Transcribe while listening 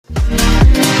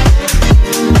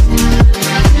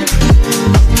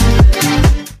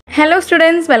Hello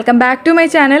students, welcome back to my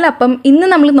channel. അപ്പം ഇന്ന്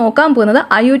നമ്മൾ നോക്കാൻ പോകുന്നത്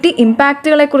IOT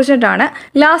ഇംപാക്റ്റുകളെ കുറിച്ചിട്ടാണ്.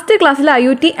 ലാസ്റ്റ് ക്ലാസ്സിൽ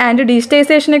IOT ആൻഡ്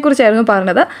ഡിജിറ്റൈസേഷനെ കുറിച്ചായിരുന്നു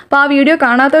പറഞ്ഞത്. അപ്പോൾ ആ വീഡിയോ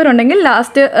കാണാത്തവരുണ്ടെങ്കിൽ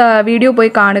ലാസ്റ്റ് വീഡിയോ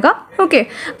പോയി കാണുക. ഓക്കെ,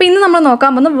 അപ്പോൾ ഇന്ന് നമ്മൾ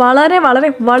നോക്കാൻ പോകുന്നത്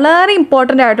വളരെ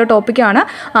ഇമ്പോർട്ടൻ്റ് ആയിട്ട് ടോപ്പിക്കാണ്.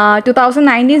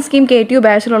 2019 സ്കീം KTU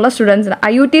ബാച്ചിലുള്ള സ്റ്റുഡൻസിന്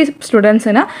IOT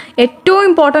സ്റ്റുഡൻസിന് ഏറ്റവും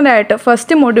ഇമ്പോർട്ടൻ്റ് ആയിട്ട്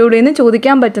ഫസ്റ്റ് മൊഡ്യൂളിൽ നിന്ന്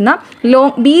ചോദിക്കാൻ പറ്റുന്ന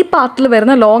ബി പാർട്ടിൽ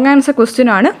വരുന്ന ലോങ് ആൻസർ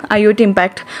ക്വസ്റ്റ്യൻ ആണ് IOT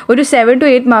ഇമ്പാക്റ്റ്. ഒരു 7 to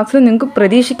 8 മാർക്സിൽ നിങ്ങൾക്ക്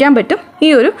പ്രതീക്ഷിക്കാൻ പറ്റും ഈ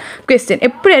ഒരു ക്വസ്റ്റ്യൻ.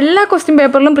 എപ്പോഴും എല്ലാ ക്വസ്റ്റ്യൻ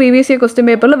പേപ്പറിലും പ്രീവിയസ് ഇയർ ക്വസ്റ്റ്യൻ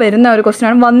പേപ്പറിൽ വരുന്ന ഒരു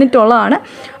ക്വസ്റ്റ്യനാണ്, വന്നിട്ടുള്ളതാണ്.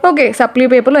 ഓക്കെ, സപ്ലി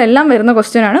പേപ്പറിലും എല്ലാം വരുന്ന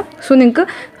ക്വസ്റ്റ്യനാണ്. സോ നിങ്ങൾക്ക്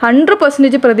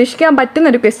 100% പ്രതീക്ഷിക്കാൻ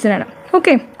പറ്റുന്ന ഒരു ക്വസ്റ്റ്യനാണ്.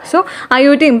 ഓക്കെ, സോ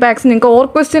IOT ഇമ്പാക്ട്സ് നിങ്ങൾക്ക് ഓർ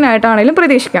ക്വസ്റ്റ്യൻ ആയിട്ടാണെങ്കിലും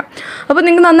പ്രതീക്ഷിക്കാം. അപ്പോൾ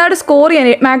നിങ്ങൾക്ക് നന്നായിട്ട് സ്കോർ ചെയ്യാൻ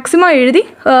മാക്സിമം എഴുതി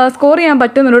സ്കോർ ചെയ്യാൻ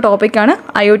പറ്റുന്നൊരു ടോപ്പിക്കാണ്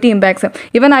IOT impacts.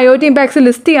 Even IOT impacts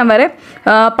list ചെയ്യാൻ വരെ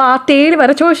പാർട്ട് 7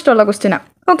 വരെ ചോദിച്ചിട്ടുള്ള ക്വസ്റ്റ്യനാണ്.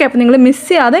 ഓക്കെ, അപ്പോൾ നിങ്ങൾ മിസ്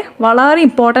ചെയ്യാതെ വളരെ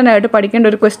ഇമ്പോർട്ടൻ്റ് ആയിട്ട് പഠിക്കേണ്ട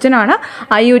ഒരു ക്വസ്റ്റ്യനാണ്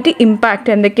IOT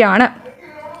ഇമ്പാക്റ്റ് എന്തൊക്കെയാണ്.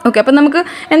 ഓക്കെ, അപ്പോൾ നമുക്ക്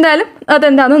എന്തായാലും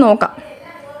അതെന്താണെന്ന് നോക്കാം.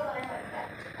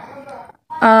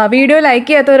 വീഡിയോ ലൈക്ക്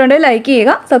ചെയ്യാത്തവരുണ്ടെങ്കിൽ ലൈക്ക്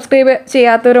ചെയ്യുക, സബ്സ്ക്രൈബ്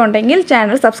ചെയ്യാത്തവരുണ്ടെങ്കിൽ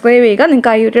ചാനൽ സബ്സ്ക്രൈബ് ചെയ്യുക.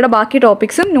 നിങ്ങൾക്ക് IOTയുടെ ബാക്കി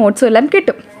ടോപ്പിക്സും നോട്ട്സും എല്ലാം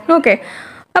കിട്ടും. ഓക്കെ,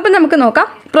 അപ്പോൾ നമുക്ക് നോക്കാം.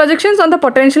 Projections on the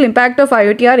potential impact of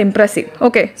IOT are impressive.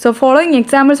 Okay, so following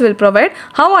examples will provide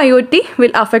how IOT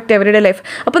will affect everyday life.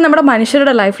 അപ്പോൾ നമ്മുടെ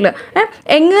മനുഷ്യരുടെ ലൈഫിൽ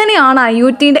എങ്ങനെയാണ്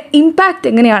IOTയുടെ ഇമ്പാക്റ്റ്,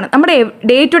 എങ്ങനെയാണ് നമ്മുടെ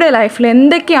ഡേ ടു ഡേ ലൈഫിൽ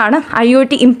എന്തൊക്കെയാണ്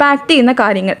IOT ഇമ്പാക്റ്റ് ചെയ്യുന്ന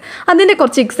കാര്യങ്ങൾ, അതിൻ്റെ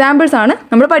കുറച്ച് എക്സാമ്പിൾസ് ആണ്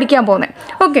നമ്മൾ പഠിക്കാൻ പോകുന്നത്.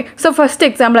 Okay, so first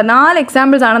example 4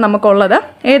 examples ആണ് നമുക്കുള്ളത്.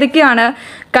 ഏതൊക്കെയാണ്?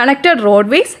 Connected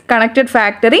roadways, connected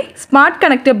factory, smart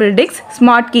connected buildings,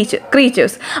 smart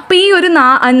creatures. അപ്പോൾ ഈ ഒരു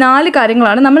 4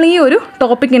 കാര്യങ്ങളാണ് നമ്മൾ ഈ ഒരു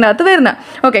ടോപ്പിക്കിൻ്റെ അകത്ത് വരുന്നത്.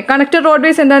 ഓക്കെ, കണക്റ്റഡ്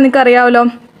റോഡ്വേസ് എന്താണെന്ന് നിങ്ങൾക്ക് അറിയാമല്ലോ.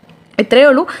 ഇത്രയേ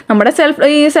ഉള്ളൂ. നമ്മുടെ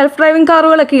സെൽഫ് ഡ്രൈവിംഗ്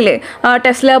കാറുകളൊക്കെ ഇല്ലേ,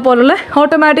 ടെസ്ല പോലുള്ള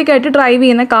ഓട്ടോമാറ്റിക്കായിട്ട് ഡ്രൈവ്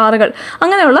ചെയ്യുന്ന കാറുകൾ,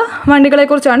 അങ്ങനെയുള്ള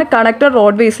വണ്ടികളെക്കുറിച്ചാണ് കണക്റ്റഡ്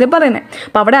റോഡ്വേസിൽ പറയുന്നത്.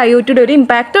 അപ്പോൾ അവിടെ IOTയുടെ ഒരു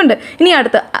ഇമ്പാക്റ്റ് ഉണ്ട്. ഇനി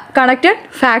അടുത്ത് കണക്റ്റഡ്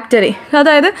ഫാക്ടറി,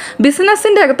 അതായത്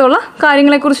ബിസിനസ്സിൻ്റെ അകത്തുള്ള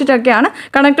കാര്യങ്ങളെക്കുറിച്ചിട്ടൊക്കെയാണ്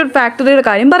കണക്റ്റഡ് ഫാക്ടറിയുടെ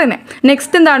കാര്യം പറയുന്നത്.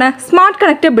 നെക്സ്റ്റ് എന്താണ്? Smart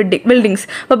connected buildings.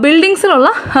 അപ്പോൾ ബിൽഡിങ്സിലുള്ള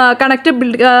കണക്റ്റഡ്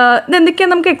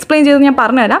ഇതെന്തൊക്കെയാണ് നമുക്ക് എക്സ്പ്ലെയിൻ ചെയ്ത് ഞാൻ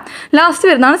പറഞ്ഞുതരാം. ലാസ്റ്റ്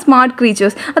വരുന്നതാണ് സ്മാർട്ട്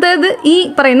ക്രീച്ചേഴ്സ്, അതായത് ഈ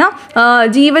പറയുന്ന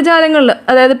ജീവജാലങ്ങളിൽ,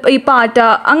 അതായത് ഈ പാറ്റ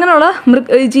അങ്ങനെയുള്ള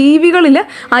ജീവികളിൽ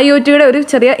IOTയുടെ ഒരു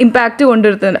ചെറിയ ഇമ്പാക്റ്റ്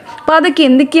കൊണ്ടുവരുത്തുന്നുണ്ട്. അപ്പോൾ അതൊക്കെ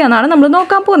എന്തൊക്കെയാണെന്നാണ് നമ്മൾ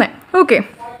നോക്കാൻ പോകുന്നത്. ഓക്കെ,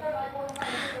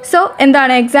 സോ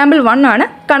എന്താണ്? എക്സാമ്പിൾ 1 ആണ്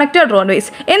കണക്റ്റഡ് റോഡ്വേസ്.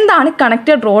 എന്താണ്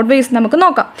കണക്റ്റഡ് റോഡ്വേസ് നമുക്ക്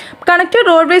നോക്കാം. Connected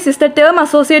roadways is the term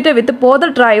associated with both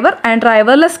driver and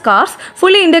driverless cars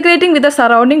fully integrating with the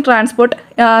surrounding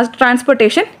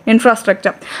transportation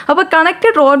infrastructure. അപ്പോൾ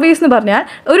കണക്റ്റഡ് റോഡ്വേസ് എന്ന് പറഞ്ഞാൽ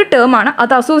ഒരു ടേമാണ്,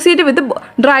 അത് associate with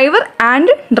driver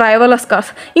and driverless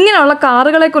cars. ഇങ്ങനെയുള്ള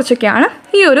കാറുകളെ കുറിച്ചൊക്കെയാണ്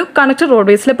ഈ ഒരു കണക്റ്റഡ്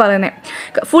റോഡ്വേസിൽ പറയുന്നത്.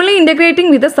 ഫുള്ളി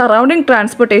ഇൻറ്റഗ്രേറ്റിംഗ് വിത്ത് സറൗണ്ടിങ്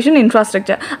ട്രാൻസ്പോർട്ടേഷൻ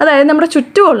ഇൻഫ്രാസ്ട്രക്ചർ, അതായത് നമ്മുടെ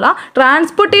ചുറ്റുമുള്ള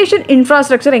ട്രാൻസ്പോർട്ടേഷൻ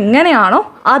ഇൻഫ്രാസ്ട്രക്ചർ എങ്ങനെയാണോ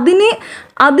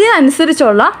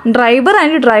അതിനനുസരിച്ചുള്ള ഡ്രൈവർ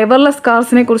ആൻഡ് ഡ്രൈവർലെസ്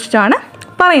കാർസിനെ കുറിച്ചിട്ടാണ്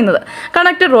പറയുന്നത്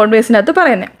കണക്റ്റഡ് റോഡ്വേസിൻ്റെ അകത്ത്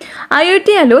പറയുന്നത്. IOT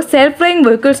allows self-driving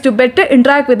vehicles to better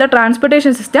interact with the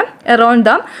transportation system around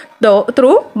them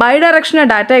through bidirectional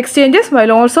data exchanges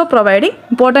while also providing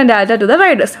important data to the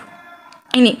riders.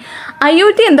 ഇനി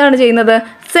IOT എന്താണ് ചെയ്യുന്നത്?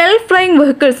 Self driving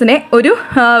വെഹിക്കിൾസിനെ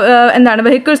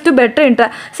vehicles to better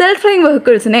self driving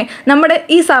വെഹിക്കിൾസിനെ നമ്മുടെ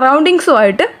ഈ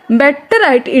സറൗണ്ടിങ്സുമായിട്ട്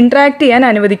ബെറ്ററായിട്ട് interact ചെയ്യാൻ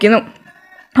അനുവദിക്കുന്നു.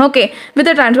 Okay,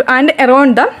 with and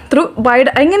around them through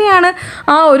എങ്ങനെയാണ്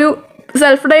ആ ഒരു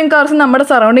സെൽഫ് ഡ്രൈവിംഗ് കാർസ് നമ്മുടെ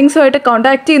സറൗണ്ടിങ്സുമായിട്ട്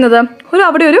കോൺടാക്ട് ചെയ്യുന്നത്?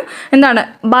 അവിടെ ഒരു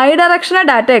ബൈഡയറക്ഷണൽ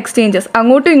ഡാറ്റ എക്സ്ചേഞ്ചസ്,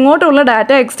 അങ്ങോട്ടും ഇങ്ങോട്ടുമുള്ള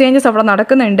ഡാറ്റ എക്സ്ചേഞ്ചസ് അവിടെ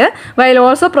നടക്കുന്നുണ്ട്. While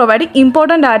also providing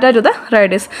important data to the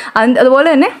Riders. അതുപോലെ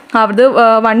തന്നെ അത്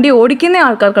വണ്ടി ഓടിക്കുന്ന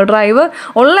ആൾക്കാർക്ക്, ഡ്രൈവർ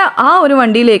ഉള്ള ആ ഒരു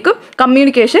വണ്ടിയിലേക്കും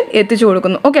കമ്മ്യൂണിക്കേഷൻ എത്തിച്ചു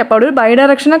കൊടുക്കുന്നു. ഓക്കെ, അപ്പോൾ അവിടെ ഒരു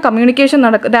ബൈഡയറക്ഷണൽ കമ്മ്യൂണിക്കേഷൻ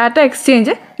ഡാറ്റ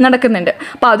എക്സ്ചേഞ്ച് നടക്കുന്നുണ്ട്.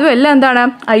 അപ്പോൾ അതും എല്ലാം എന്താണ്?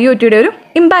 IOTയുടെ ഒരു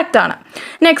ഇമ്പാക്റ്റ് ആണ്.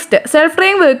 Next, self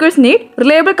driving vehicles need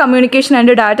reliable communication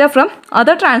and data from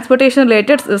other transportation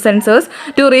related sensors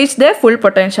to reach the full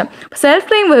potential. Self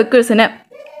driving വെഹിക്കിൾസിന്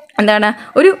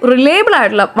ഒരു റിലയബിൾ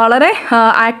ആയിട്ടുള്ള, വളരെ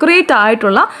ആക്യുറേറ്റ്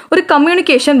ആയിട്ടുള്ള ഒരു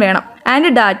കമ്മ്യൂണിക്കേഷൻ വേണം and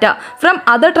data from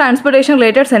other transportation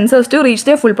related sensors to reach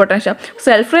the full potential.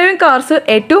 Self driving cars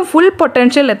ഏറ്റവും full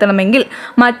potential എത്തണമെങ്കിൽ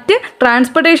മറ്റ്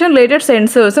transportation related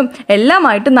സെൻസേഴ്സും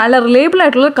എല്ലാമായിട്ട് നല്ല റിലയബിൾ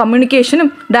ആയിട്ടുള്ള കമ്മ്യൂണിക്കേഷനും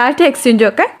ഡാറ്റ എക്സ്ചേഞ്ചും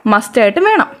ഒക്കെ മസ്റ്റായിട്ട്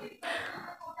വേണം.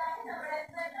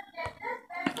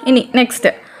 ഇനി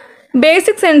next,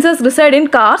 basic sensors reside in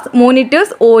cars,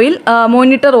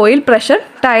 monitor oil pressure,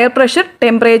 tyre pressure,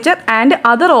 temperature and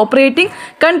other operating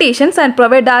conditions and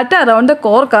provide data around the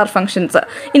core car functions.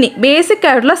 ഇനി ബേസിക്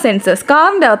ആയിട്ടുള്ള സെൻസേഴ്സ്,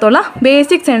 കാറിൻ്റെ അകത്തുള്ള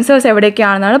ബേസിക് സെൻസേഴ്സ്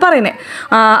എവിടെയൊക്കെയാണെന്നാണ് പറയുന്നത്.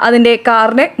 അതിൻ്റെ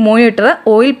കാറിൻ്റെ മോണിറ്റർ,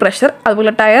 ഓയിൽ പ്രഷർ,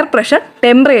 അതുപോലെ tyre pressure,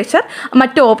 temperature,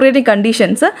 മറ്റ് operating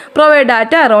conditions, provide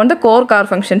data around the core car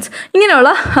functions. ഇങ്ങനെയുള്ള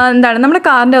നമ്മുടെ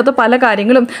കാറിൻ്റെ അകത്ത് പല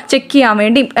കാര്യങ്ങളും ചെക്ക് ചെയ്യാൻ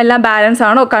വേണ്ടി, എല്ലാം ബാലൻസ്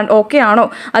ആണോ, ഓക്കെ ആണോ,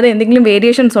 അത് എന്തെങ്കിലും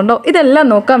വേരിയേഷൻസ് ഉണ്ടോ, ഇതെല്ലാം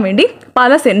നോക്കാൻ വേണ്ടി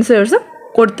പല സെൻസേഴ്സും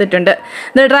കൊടുത്തിട്ടുണ്ട്.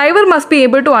 The driver must be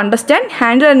able to understand,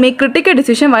 handle and make critical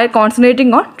decision while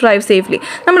concentrating on drive safely.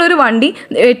 നമ്മളൊരു വണ്ടി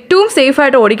ഏറ്റവും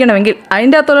സേഫായിട്ട് ഓടിക്കണമെങ്കിൽ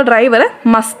അതിൻ്റെ അകത്തുള്ള ഡ്രൈവർ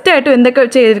മസ്റ്റായിട്ടും എന്തൊക്കെ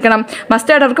ചെയ്തിരിക്കണം,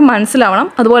 മസ്റ്റായിട്ട് അവർക്ക് മനസ്സിലാവണം,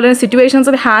 അതുപോലെ തന്നെ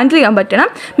സിറ്റുവേഷൻസിൽ ഹാൻഡിൽ ചെയ്യാൻ പറ്റണം,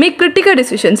 മേക്ക് ക്രിട്ടിക്കൽ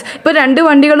ഡിസിഷൻസ്. ഇപ്പോൾ രണ്ട്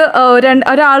വണ്ടികൾ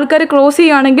ഒരാൾക്കാർ ക്രോസ്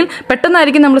ചെയ്യുകയാണെങ്കിൽ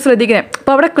പെട്ടെന്നായിരിക്കും നമ്മൾ ശ്രദ്ധിക്കുന്നത്.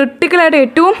 അപ്പോൾ അവിടെ ക്രിട്ടിക്കലായിട്ട്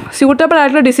ഏറ്റവും സ്യൂട്ടബിൾ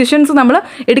ആയിട്ടുള്ള ഡിസിഷൻസ് നമ്മൾ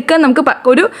എടുക്കാൻ നമുക്ക്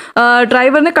ഒരു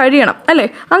ഡ്രൈവറിന് കഴിയണം, അല്ലേ?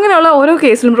 അങ്ങനെയുള്ള ഓരോ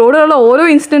കേസിലും, റോഡിലുള്ള ഓരോ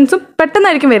ഇൻസിഡൻസും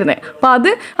പെട്ടെന്നായിരിക്കും വരുന്നത്. അപ്പോൾ അത്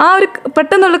ആ ഒരു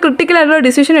പെട്ടെന്നുള്ള ക്രിട്ടിക്കലായിട്ടുള്ള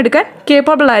ഡിസിഷൻ എടുക്കാൻ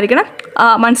കേപ്പബിൾ ആയിരിക്കണം,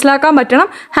 മനസ്സിലാക്കാൻ പറ്റണം,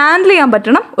 ഹാൻഡിൽ ചെയ്യാൻ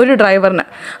പറ്റണം ഒരു ഡ്രൈവറിന്.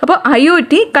 അപ്പോൾ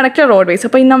IoT കണക്റ്റഡ് റോഡ്വേസ്.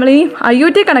 അപ്പോൾ നമ്മൾ ഈ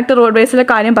IoT കണക്റ്റഡ് റോഡ്വേസിലെ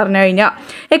കാര്യം പറഞ്ഞു കഴിഞ്ഞാൽ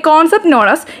A concept known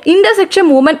as intersection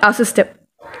movement assistant,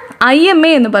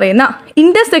 IMA എന്ന് പറയുന്ന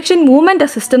ഇൻ്റർസെക്ഷൻ മൂവ്മെൻറ്റ്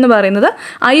അസിസ്റ്റ് എന്ന് പറയുന്നത്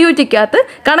IoTക്കകത്ത്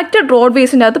കണക്റ്റഡ്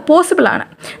റോഡ്വേസിൻ്റെ അകത്ത് പോസിബിൾ ആണ്.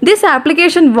 This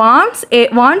application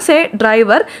wands A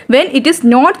driver when it is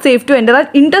not safe to enter an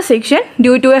intersection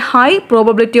due to A high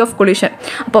probability of collision.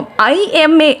 അപ്പം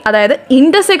IMA അതായത്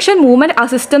intersection movement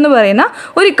assist എന്ന് പറയുന്ന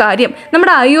ഒരു കാര്യം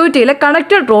നമ്മുടെ IoTയിലെ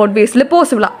കണക്റ്റഡ് റോഡ്വേസിൽ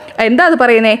പോസിബിളാണ്. എന്താ അത്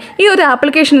പറയുന്നത്? ഈ ഒരു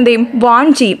ആപ്ലിക്കേഷൻ എന്തെയും വാൺ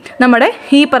ചെയ്യും നമ്മുടെ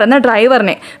ഈ പറയുന്ന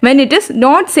ഡ്രൈവറിനെ, when it is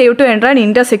not safe to enter an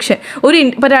intersection.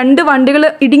 ഇപ്പോൾ രണ്ട് വണ്ടികൾ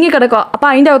ഇടുങ്ങി കിടക്കുക, അപ്പോൾ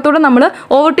അതിൻ്റെ അകത്തൂടെ നമ്മൾ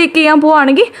ഓവർടേക്ക് ചെയ്യാൻ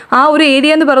പോവുകയാണെങ്കിൽ ആ ഒരു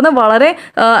ഏരിയ എന്ന് പറയുന്നത് വളരെ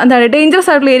ഡേഞ്ചറസ്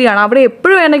ആയിട്ടുള്ള ഏരിയ ആണ്. അവിടെ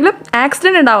എപ്പോഴും വേണമെങ്കിലും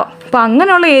ആക്സിഡൻറ്റ് ഉണ്ടാവാം. അപ്പോൾ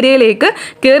അങ്ങനെയുള്ള ഏരിയയിലേക്ക്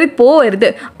കയറി പോവരുത്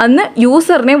അന്ന്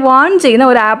യൂസറിനെ വാൺ ചെയ്യുന്ന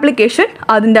ഒരു ആപ്ലിക്കേഷൻ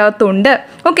അതിൻ്റെ അകത്തുണ്ട്.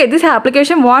 Okay, this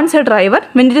application wands A driver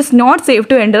when it is not safe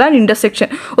to enter an intersection.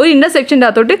 ഒരു ഇൻ്റർസെക്ഷൻ്റെ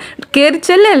അകത്തോട്ട് കയറി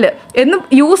ചെല്ലല് എന്ന്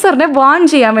യൂസറിനെ വാൺ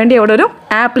ചെയ്യാൻ വേണ്ടി അവിടെ ഒരു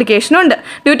ആപ്ലിക്കേഷനുണ്ട്.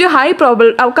 ഡ്യൂ ടു ഹൈ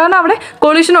കാരണം അവിടെ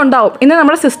കൊളിഷൻ ഉണ്ടാവും എന്ന്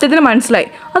നമ്മുടെ സിസ്റ്റത്തിന് മനസ്സിലായി.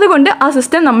 അതുകൊണ്ട് ആ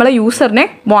സിസ്റ്റം നമ്മളെ യൂസറിനെ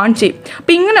വാൺ ചെയ്യും.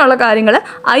 അപ്പോൾ ഇങ്ങനെയുള്ള കാര്യങ്ങൾ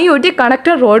IoT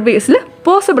കണക്റ്റഡ് റോഡ്വേസിൽ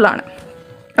പോസിബിളാണ്.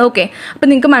 ഓക്കെ, അപ്പോൾ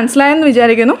നിങ്ങൾക്ക് മനസ്സിലായെന്ന്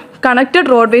വിചാരിക്കുന്നു. കണക്റ്റഡ്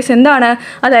റോഡ്വേസ് എന്താണ്?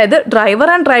 അതായത് ഡ്രൈവർ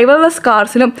ആൻഡ് ഡ്രൈവർലെസ്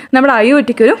കാർസിലും നമ്മുടെ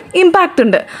IoTക്ക് ഒരു ഇമ്പാക്റ്റ്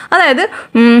ഉണ്ട്. അതായത്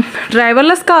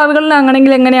ഡ്രൈവർലെസ്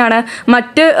കാറുകളിലാണെങ്കിൽ എങ്ങനെയാണ്,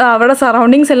 മറ്റ് അവിടെ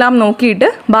സറൗണ്ടിങ്സ് എല്ലാം നോക്കിയിട്ട്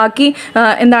ബാക്കി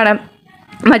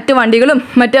മറ്റ് വണ്ടികളും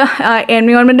മറ്റ്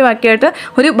എൻവയോൺമെൻറ്റും ഒക്കെ ആയിട്ട്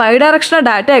ഒരു ബൈ ഡയറക്ഷണൽ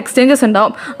ഡാറ്റ എക്സ്ചേഞ്ചസ്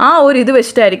ഉണ്ടാവും. ആ ഒരു ഇത്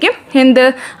വെച്ചിട്ടായിരിക്കും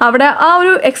അവിടെ ആ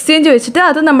ഒരു എക്സ്ചേഞ്ച് വെച്ചിട്ട്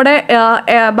അത് നമ്മുടെ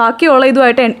ബാക്കിയുള്ള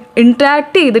ഇതുമായിട്ട്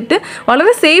ഇൻട്രാക്ട് ചെയ്തിട്ട്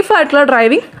വളരെ സേഫ് ആയിട്ടുള്ള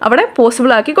ഡ്രൈവിംഗ് അവിടെ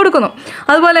പോസിബിൾ ആക്കി കൊടുക്കുന്നു.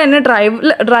 അതുപോലെ തന്നെ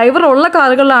ഡ്രൈവർ ഉള്ള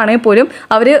കാറുകളിലാണെങ്കിൽ പോലും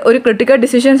അവർ ഒരു ക്രിട്ടിക്കൽ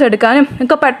ഡിസിഷൻസ് എടുക്കാനും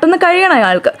ഒക്കെ പെട്ടെന്ന് കഴിയണം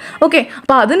അയാൾക്ക്. ഓക്കെ,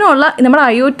 അപ്പോൾ അതിനുള്ള നമ്മുടെ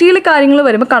IoTയിൽ കാര്യങ്ങൾ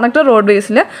വരുമ്പോൾ കണക്റ്റഡ്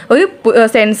റോഡ്വേസിൽ ഒരു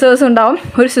സെൻസേഴ്സ് ഉണ്ടാവും,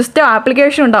 ഒരു സിസ്റ്റം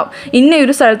ആപ്ലിക്കേഷൻ ഉണ്ടാവും. ഇന്ന ഒരു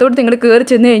സ്ഥലത്തോട്ട് നിങ്ങൾ കയറി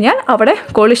ചെന്ന് കഴിഞ്ഞാൽ അവിടെ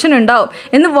കൊളിഷൻ ഉണ്ടാവും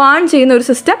എന്ന് വാൺ ചെയ്യുന്ന ഒരു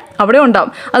സിസ്റ്റം അവിടെ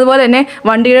ഉണ്ടാവും. അതുപോലെ തന്നെ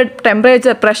വണ്ടിയുടെ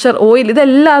ടെമ്പറേച്ചർ, പ്രഷർ, ഓയിൽ,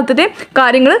 ഇതെല്ലാത്തിൻ്റെയും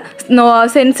കാര്യങ്ങൾ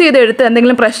സെൻസ് ചെയ്തെടുത്ത്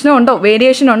എന്തെങ്കിലും പ്രശ്നമുണ്ടോ,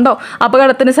 വേരിയേഷൻ ഉണ്ടോ,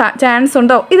 അപകടത്തിന് ചാൻസ്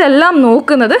ഉണ്ടോ, ഇതെല്ലാം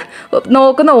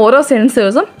നോക്കുന്ന ഓരോ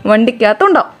സെൻസേഴ്സും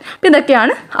വണ്ടിക്കകത്തുണ്ടാവും.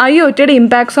 ഇതൊക്കെയാണ് IoTയുടെ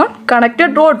ഇമ്പാക്ട്സ് ഓൺ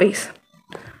കണക്റ്റഡ് റോഡ്വേസ്.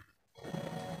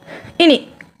 ഇനി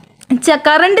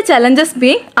current challenges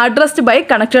being addressed by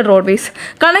connected roadways.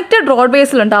 Connected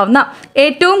റോഡ്വേസിലുണ്ടാവുന്ന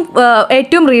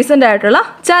ഏറ്റവും റീസെൻ്റ് ആയിട്ടുള്ള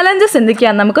ചലഞ്ചസ്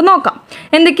എന്തൊക്കെയാണെന്ന് നമുക്ക് നോക്കാം.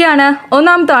 എന്തൊക്കെയാണ്?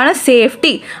 ഒന്നാമതാണ്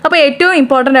സേഫ്റ്റി. അപ്പോൾ ഏറ്റവും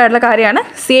ഇമ്പോർട്ടൻ്റ് ആയിട്ടുള്ള കാര്യമാണ്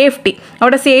സേഫ്റ്റി.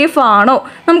 അവിടെ സേഫ് ആണോ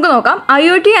നമുക്ക് നോക്കാം.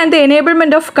 IoT and the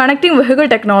എനേബിൾമെൻറ്റ് of connecting vehicle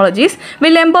technologies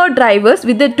will empower drivers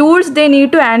with the tools they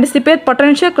need to anticipate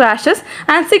potential crashes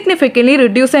and significantly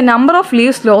reduce A number of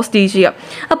leaves lost each year.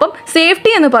 അപ്പം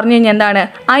safety എന്ന് പറഞ്ഞു കഴിഞ്ഞാൽ എന്താണ്?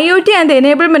 IoT and the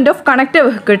എനേബിൾമെൻറ്റ് of connected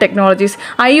vehicle technologies,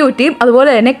 IoTയും അതുപോലെ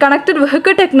തന്നെ connected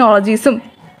vehicle ടെക്നോളജീസും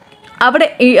അവിടെ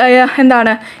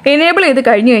enable ചെയ്ത്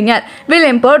കഴിഞ്ഞു കഴിഞ്ഞാൽ will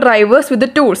empower drivers with the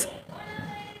tools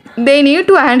they need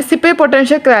to anticipate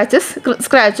potential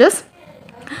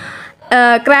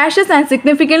crashes and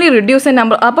significantly reduce A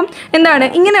number. അപ്പം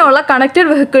ഇങ്ങനെയുള്ള കണക്റ്റഡ്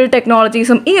വെഹിക്കിൾ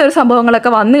ടെക്നോളജീസും ഈ ഒരു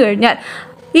സംഭവങ്ങളൊക്കെ വന്നു കഴിഞ്ഞാൽ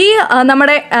ഈ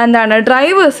നമ്മുടെ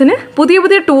ഡ്രൈവേഴ്സിന്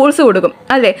പുതിയ ടൂൾസ് കൊടുക്കും,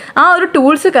 അല്ലേ? ആ ഒരു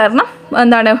ടൂൾസ് കാരണം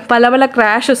പല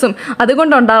ക്രാഷസും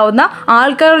അതുകൊണ്ടുണ്ടാവുന്ന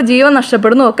ആൾക്കാരുടെ ജീവൻ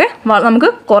നഷ്ടപ്പെടുന്നതൊക്കെ നമുക്ക്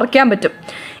കുറയ്ക്കാൻ പറ്റും.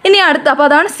 ഇനി അടുത്ത അപ്പോൾ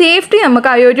അതാണ് സേഫ്റ്റി നമുക്ക്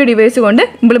IoT ഡിവൈസ് കൊണ്ട്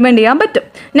ഇംപ്ലിമെൻറ്റ് ചെയ്യാൻ പറ്റും.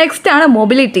 നെക്സ്റ്റ് ആണ്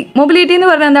മൊബിലിറ്റി. മൊബിലിറ്റി എന്ന്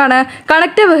പറഞ്ഞാൽ എന്താണ്?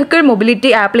 Connected vehicle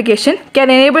mobility application can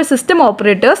enable system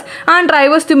operators and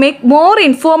drivers to make more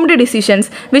informed decisions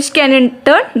which can in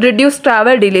turn reduce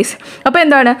travel delays. അപ്പോൾ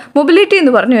എന്താണ് മൊബിലിറ്റി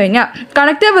എന്ന് പറഞ്ഞു കഴിഞ്ഞാൽ?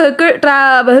 കണക്റ്റഡ്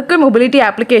വെഹിക്കിൾ മൊബിലിറ്റി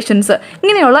ആപ്ലിക്കേഷൻസ്,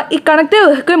 ഇങ്ങനെയുള്ള ഈ connected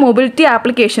vehicle mobility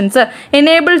applications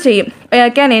enable ചെയ്യും,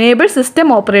 can enable system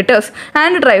operators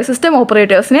and system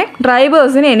ഓപ്പറേറ്റേഴ്സിനെ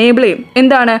ഡ്രൈവേഴ്സിനെ enable ചെയ്യും.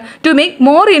 എന്താണ്? To make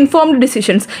more informed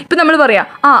decisions. ഇപ്പം നമ്മൾ പറയാം,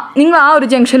 നിങ്ങൾ ആ ഒരു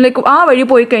ജംഗ്ഷനിലേക്ക് ആ വഴി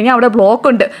പോയി കഴിഞ്ഞാൽ അവിടെ ബ്ലോക്ക്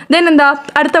ഉണ്ട്, ദെൻ എന്താ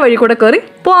അടുത്ത വഴി കൂടെ കയറി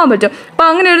പോകാൻ പറ്റും. അപ്പോൾ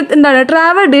അങ്ങനെ ഒരു എന്താണ്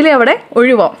ട്രാവൽ ഡിലേ അവിടെ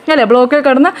ഒഴിവാകും അല്ലേ, ബ്ലോക്കിൽ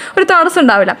കിടന്ന് ഒരു തടസ്സം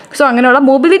ഉണ്ടാവില്ല. സോ അങ്ങനെയുള്ള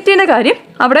മൊബിലിറ്റീൻ്റെ കാര്യം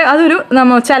അവിടെ അതൊരു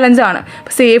ചലഞ്ചാണ്.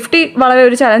 സേഫ്റ്റി വളരെ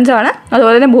ഒരു ചലഞ്ചാണ്.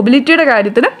 അതുപോലെ തന്നെ മൊബിലിറ്റിയുടെ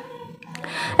കാര്യത്തിൽ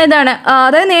എന്താണ്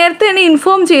അതായത് നേരത്തെ തന്നെ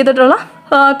ഇൻഫോം ചെയ്തിട്ടുള്ള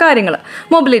കാര്യങ്ങൾ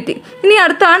മൊബിലിറ്റി. ഇനി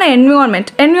അടുത്താണ്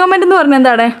എൻവയോൺമെൻറ്റ്. എൻവയോൺമെൻറ്റ് എന്ന് പറഞ്ഞാൽ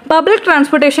എന്താണ്? Public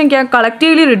transportation can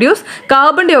collectively reduce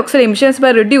carbon dye oxide emissions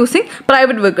by reducing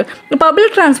private vehicle.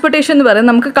 Public transportation എന്ന്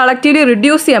പറയുന്നത് നമുക്ക് കളക്റ്റീവ്ലി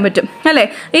റിഡ്യൂസ് ചെയ്യാൻ പറ്റും അല്ലേ.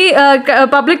 ഈ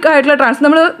പബ്ലിക് ആയിട്ടുള്ള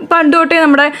നമ്മൾ പണ്ട് തൊട്ടേ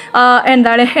നമ്മുടെ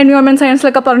എന്താണ് എൻവയോൺമെൻറ്റ്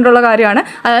സയൻസിലൊക്കെ പറഞ്ഞിട്ടുള്ള കാര്യമാണ്.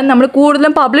 അതായത് നമ്മൾ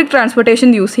കൂടുതലും പബ്ലിക്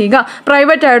ട്രാൻസ്പോർട്ടേഷൻ യൂസ് ചെയ്യുക.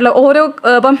 പ്രൈവറ്റ് ആയിട്ടുള്ള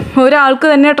ഇപ്പം ഒരാൾക്ക്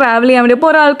തന്നെ ട്രാവൽ ചെയ്യാൻ വേണ്ടി,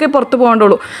 ഇപ്പോൾ ഒരാൾക്ക് പുറത്ത്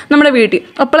പോകേണ്ടുള്ളൂ നമ്മുടെ വീട്ടിൽ,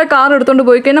 അപ്പോഴേ കാർ എടുത്തുകൊണ്ട്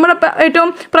പോയി കഴിഞ്ഞാൽ നമ്മുടെ ഏറ്റവും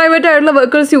പ്രൈവറ്റ് ആയിട്ടുള്ള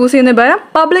വെഹിക്കിൾസ് യൂസ് ചെയ്യുന്ന പകരം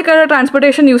പബ്ലിക് ആയിട്ട്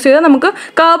ട്രാൻസ്പോർട്ടേഷൻ യൂസ് ചെയ്താൽ നമുക്ക്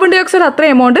കാർബൺ ഡൈ ഓക്സൈഡ്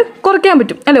അത്രയും എമൗണ്ട് കുറയ്ക്കാൻ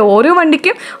പറ്റും അല്ലേ. ഓരോ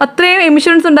വണ്ടിക്കും അത്രയും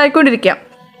എമിഷൻസ് ഉണ്ടായിക്കൊണ്ടിരിക്കുക.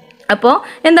 അപ്പോൾ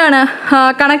എന്താണ്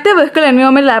connected vehicle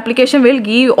environmental application will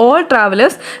give all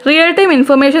travellers real time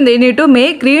information they need to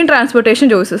make green transportation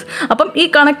choices. അപ്പം ഈ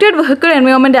connected vehicle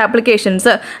environment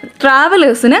applications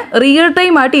ട്രാവലേഴ്സിന് real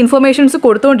time ആയിട്ട് ഇൻഫർമേഷൻസ്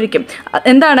കൊടുത്തുകൊണ്ടിരിക്കും.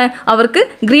 എന്താണ് അവർക്ക്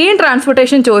ഗ്രീൻ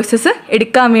ട്രാൻസ്പോർട്ടേഷൻ ചോയ്സസ്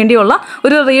എടുക്കാൻ വേണ്ടിയുള്ള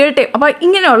ഒരു റിയൽ ടൈം. അപ്പോൾ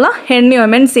ഇങ്ങനെയുള്ള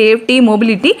എൻവയോൺമെൻറ്റ്, സേഫ്റ്റി,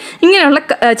 മൊബിലിറ്റി ഇങ്ങനെയുള്ള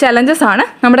ചലഞ്ചസ് ആണ്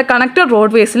നമ്മുടെ കണക്റ്റഡ്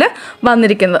റോഡ്വേസിൽ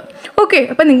വന്നിരിക്കുന്നത്. ഓക്കെ,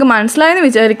 അപ്പോൾ നിങ്ങൾക്ക് മനസ്സിലായെന്ന്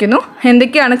വിചാരിക്കുന്നു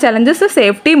എന്തൊക്കെയാണ് ചലഞ്ചസ്,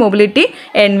 സേഫ്റ്റി, മൊബിലിറ്റി,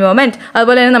 എൻവയോൺമെൻറ്റ്.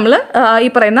 അതുപോലെ തന്നെ നമ്മൾ ഈ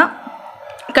പറയുന്ന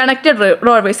കണക്റ്റഡ്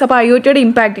റോഡ്വേസ്. അപ്പോൾ IoTയുടെ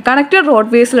ഇമ്പാക്റ്റ്, കണക്റ്റഡ്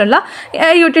റോഡ്വേസിലുള്ള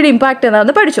IoTയുടെ ഇമ്പാക്റ്റ്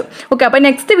എന്താണെന്ന് പഠിച്ചു. ഓക്കെ, അപ്പോൾ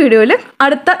നെക്സ്റ്റ് വീഡിയോയിൽ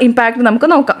അടുത്ത ഇമ്പാക്റ്റ് നമുക്ക്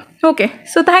നോക്കാം. Okay,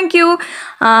 so thank you.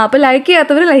 അപ്പോൾ ലൈക്ക്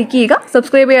ചെയ്യാത്തവർ ലൈക്ക് ചെയ്യുക,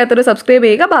 സബ്സ്ക്രൈബ് ചെയ്യാത്തവർ സബ്സ്ക്രൈബ്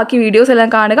ചെയ്യുക, ബാക്കി വീഡിയോസ്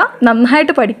എല്ലാം കാണുക,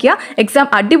 നന്നായിട്ട് പഠിക്കുക, എക്സാം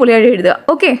അടിപൊളിയായിട്ട് എഴുതുക.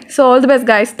 Okay, so all the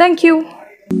best guys. Thank you.